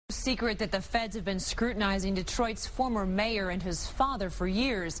Secret that the feds have been scrutinizing Detroit's former mayor and his father for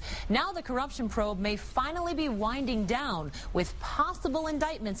years. Now the corruption probe may finally be winding down, with possible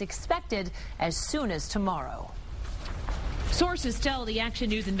indictments expected as soon as tomorrow. Sources tell the Action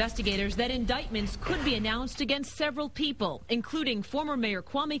News investigators that indictments could be announced against several people, including former Mayor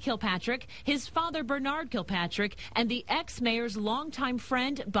Kwame Kilpatrick, his father Bernard Kilpatrick, and the ex-mayor's longtime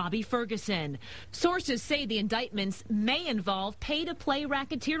friend Bobby Ferguson. Sources say the indictments may involve pay-to-play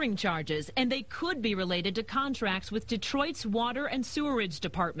racketeering charges, and they could be related to contracts with Detroit's Water and Sewerage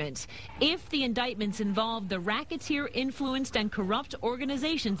Department. If the indictments involve the Racketeer Influenced and Corrupt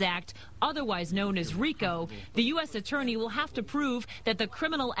Organizations Act, otherwise known as RICO, the U.S. attorney will have to prove that the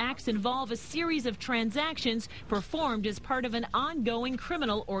criminal acts involve a series of transactions performed as part of an ongoing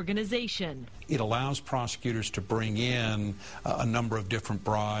criminal organization. It allows prosecutors to bring in a number of different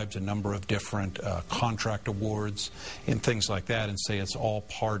bribes, a number of different contract awards, and things like that, and say it's all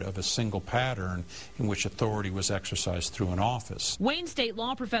part of a single pattern in which authority was exercised through an office. Wayne State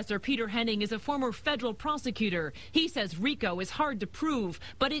law professor Peter Henning is a former federal prosecutor. He says RICO is hard to prove,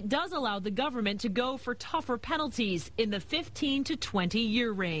 but it does allow the government to go for tougher penalties in the 15 to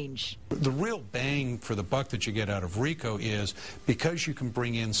 20-year range. The real bang for the buck that you get out of RICO is because you can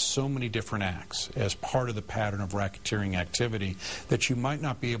bring in so many different acts as part of the pattern of racketeering activity that you might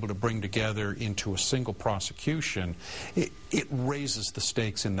not be able to bring together into a single prosecution. It raises the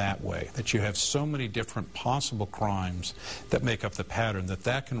stakes in that way, that you have so many different possible crimes that make up the pattern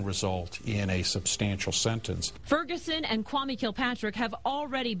that can result in a substantial sentence. Ferguson and Kwame Kilpatrick have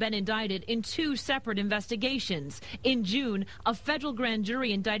already been indicted in 2 separate investigations. In June, a federal grand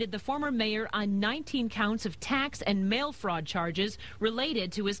jury indicted the former mayor on 19 counts of tax and mail fraud charges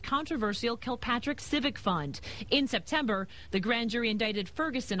related to his controversial Kilpatrick Civic Fund. In September, the grand jury indicted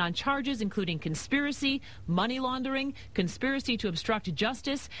Ferguson on charges including conspiracy, money laundering, conspiracy to obstruct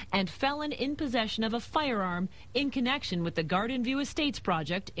justice, and felon in possession of a firearm in connection with the Garden View Estates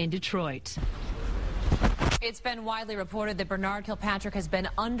project in Detroit. It's been widely reported that Bernard Kilpatrick has been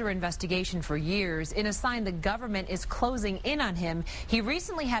under investigation for years. In a sign the government is closing in on him, he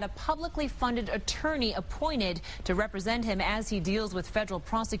recently had a publicly funded attorney appointed to represent him as he deals with federal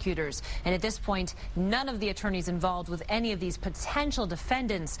prosecutors. And at this point, none of the attorneys involved with any of these potential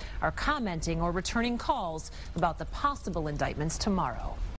defendants are commenting or returning calls about the possible indictments tomorrow.